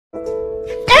Is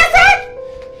it?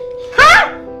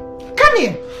 Huh? Come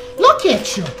here. Look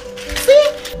at you. See?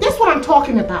 That's what I'm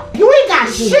talking about. You ain't got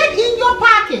shit in your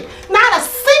pocket. Not a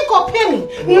single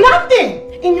penny.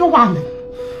 Nothing in your wallet.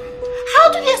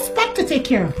 How do you expect to take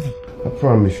care of me? I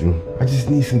promise you. I just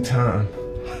need some time.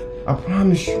 I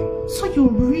promise you. So you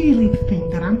really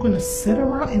think that I'm gonna sit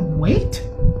around and wait?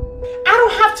 I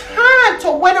don't have time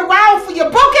to wait around for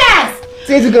your broke ass.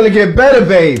 Things are gonna get better,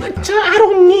 babe. I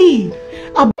don't need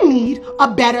a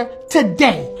better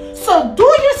today. So do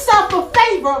yourself a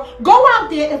favor, go out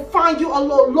there and find you a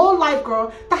little low-life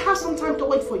girl that has some time to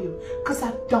wait for you. Because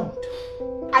I don't.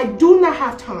 I do not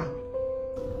have time.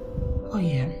 Oh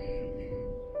yeah.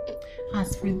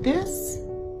 As for this,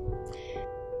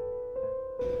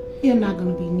 you're not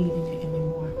going to be needing it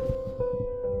anymore.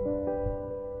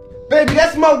 Baby,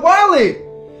 that's my wallet.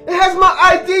 It has my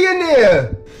ID in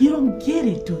there. You don't get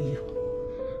it, do you?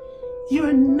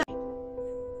 You're not.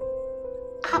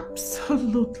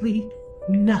 Absolutely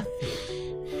nothing.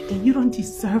 And you don't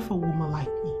deserve a woman like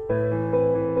me.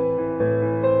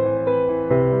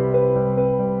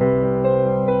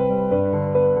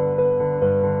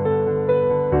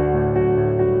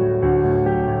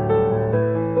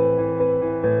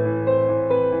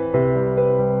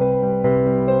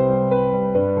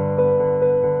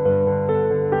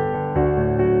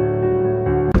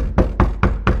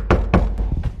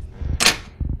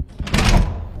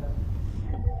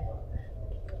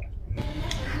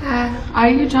 Are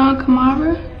you John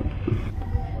Kamara?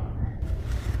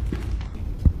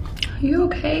 Are you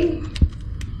okay?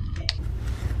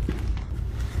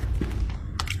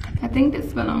 I think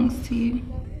this belongs to you.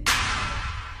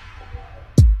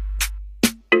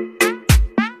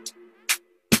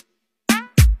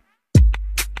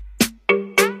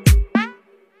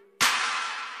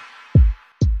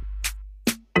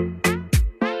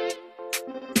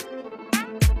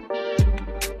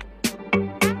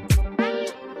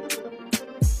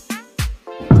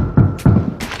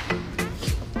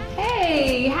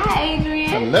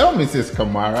 Hello, Mrs.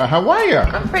 Kamara. How are you?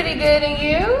 I'm pretty good, and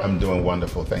you? I'm doing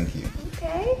wonderful, thank you.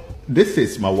 Okay. This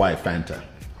is my wife, Fanta.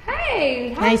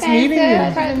 Hey, hi, Nice Fanta. meeting you.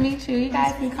 Glad to meet you. You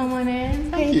guys can come on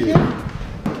in. Thank you.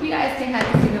 You guys can have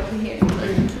a seat over here.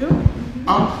 Thank you.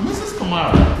 Mrs.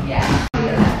 Kamara. Yeah.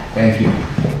 Thank you.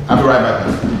 I'll be right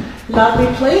back. Lovely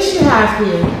place you have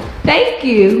here. Thank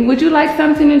you. Would you like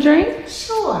something to drink?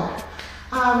 Sure.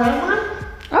 Red one?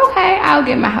 Okay, I'll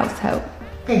get my house help.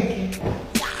 Thank you.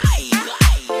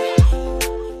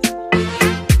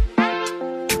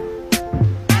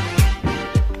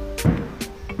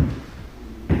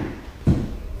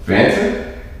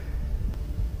 Fanta?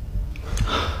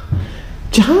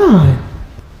 John.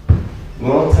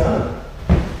 Long time.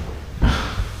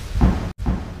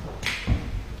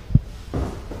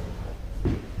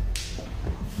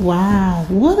 Wow,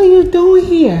 what are you doing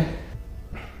here?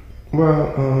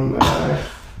 Well,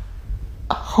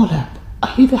 Hold up.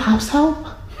 Are you the house help?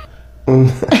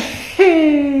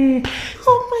 Hey.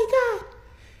 Oh my God.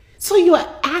 So you are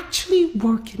actually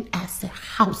working as the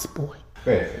houseboy?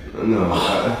 No.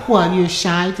 What, you're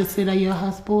shy to sit at your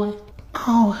houseboy?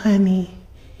 Oh, honey.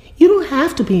 You don't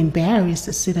have to be embarrassed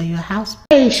to sit at your house.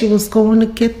 Hey, she was going to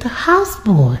get the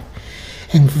houseboy.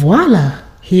 And voila,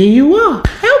 here you are,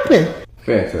 helping.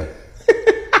 Fanta.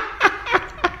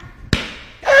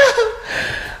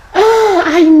 Oh,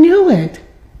 I knew it.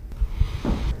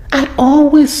 I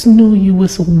always knew you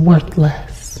was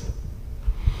worthless.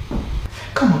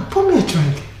 Come on, pour me a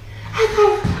drink. I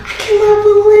cannot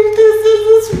believe this.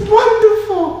 This is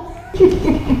wonderful.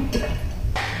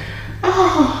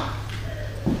 Oh.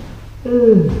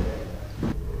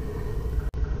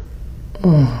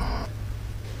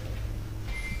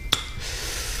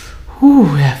 Ooh,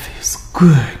 that feels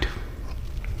good.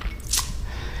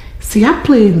 See, I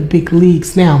play in the big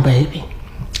leagues now, baby.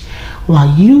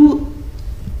 While you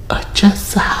are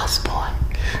just a houseboy.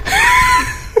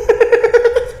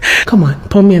 Come on,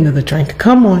 pour me another drink.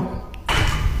 Come on.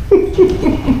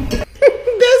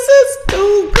 This is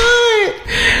too good.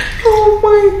 Oh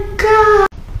my God.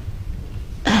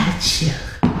 Achoo.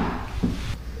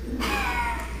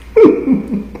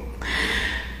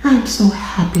 I'm so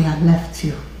happy I left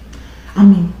you. I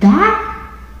mean,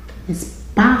 that is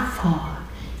by far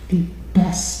the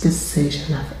best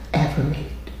decision I've ever made.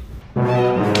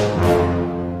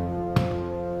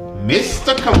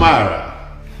 Mr. Kamara.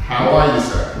 How are you,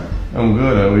 sir? I'm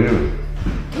good. How are you?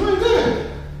 Doing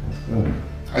good.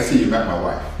 I see you met my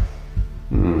wife.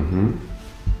 Mm-hmm.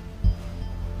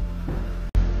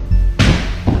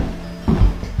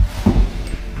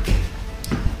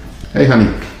 Hey,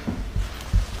 honey.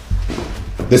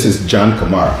 This is John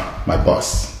Kamara, my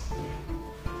boss.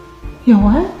 Your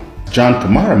what? John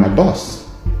Kamara, my boss.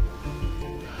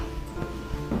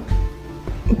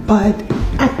 But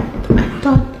I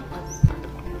thought...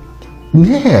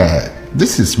 Yeah,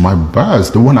 this is my boss,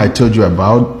 the one I told you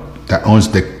about that owns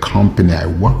the company I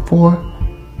work for.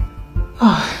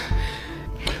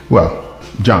 Well,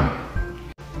 John,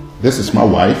 this is my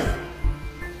wife.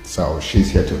 So she's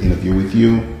here to interview with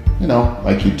you. You know,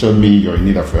 like you told me you're in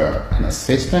need of an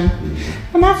assistant.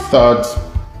 And I thought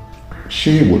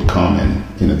she would come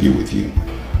and interview with you.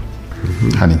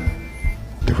 Honey,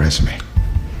 the resume.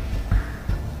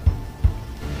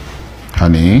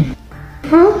 Honey?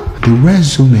 Huh? The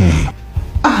resume.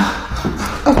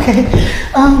 Okay.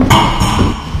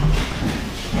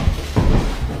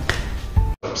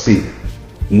 See,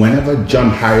 whenever John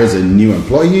hires a new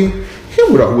employee, he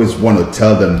would always want to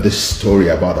tell them this story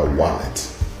about a wallet.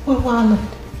 What wallet?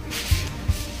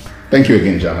 Thank you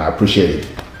again, John. I appreciate it.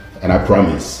 And I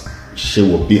promise she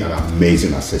will be an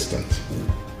amazing assistant.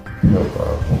 No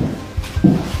problem.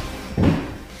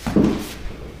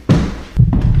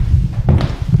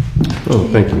 Oh,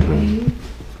 thank you, honey.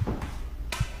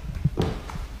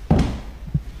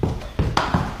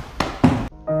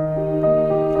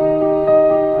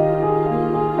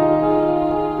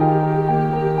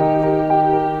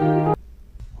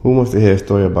 Who wants to hear a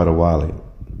story about a wallet?